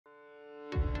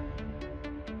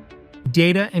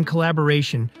Data and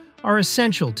collaboration are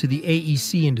essential to the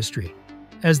AEC industry.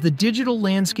 As the digital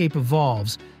landscape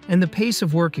evolves and the pace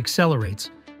of work accelerates,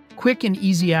 quick and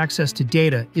easy access to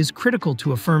data is critical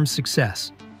to a firm's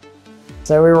success.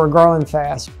 So we were growing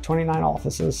fast, 29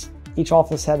 offices. Each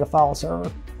office had a file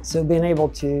server. So being able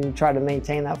to try to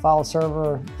maintain that file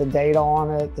server, the data on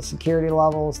it, the security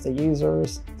levels, the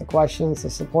users, the questions, the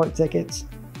support tickets,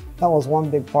 that was one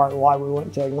big part of why we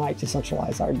went to Egnyte to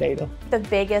centralize our data. The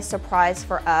biggest surprise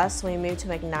for us when we moved to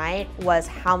Egnyte was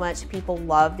how much people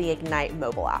love the Egnyte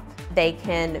mobile app. They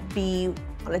can be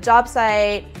on a job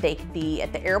site, they can be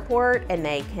at the airport, and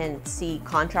they can see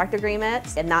contract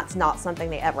agreements, and that's not something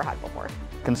they ever had before.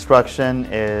 Construction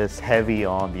is heavy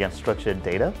on the unstructured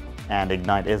data, and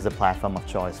Egnyte is the platform of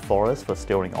choice for us for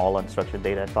storing all unstructured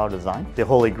data at power design. The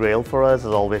holy grail for us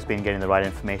has always been getting the right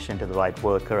information to the right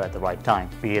worker at the right time,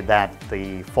 be it that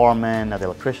the foreman or the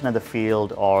electrician at the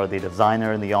field or the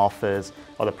designer in the office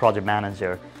or the project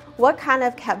manager. What kind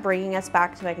of kept bringing us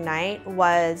back to Egnyte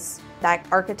was that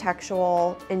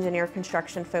architectural engineer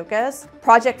construction focus.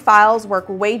 Project files work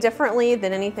way differently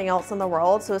than anything else in the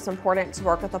world, so it's important to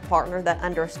work with a partner that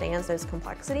understands those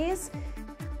complexities.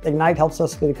 Egnyte helps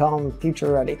us become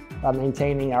future ready by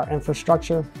maintaining our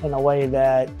infrastructure in a way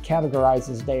that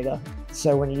categorizes data.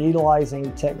 So when you're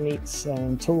utilizing techniques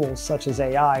and tools such as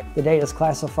AI, the data is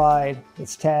classified,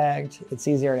 it's tagged, it's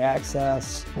easier to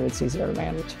access, and it's easier to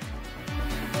manage.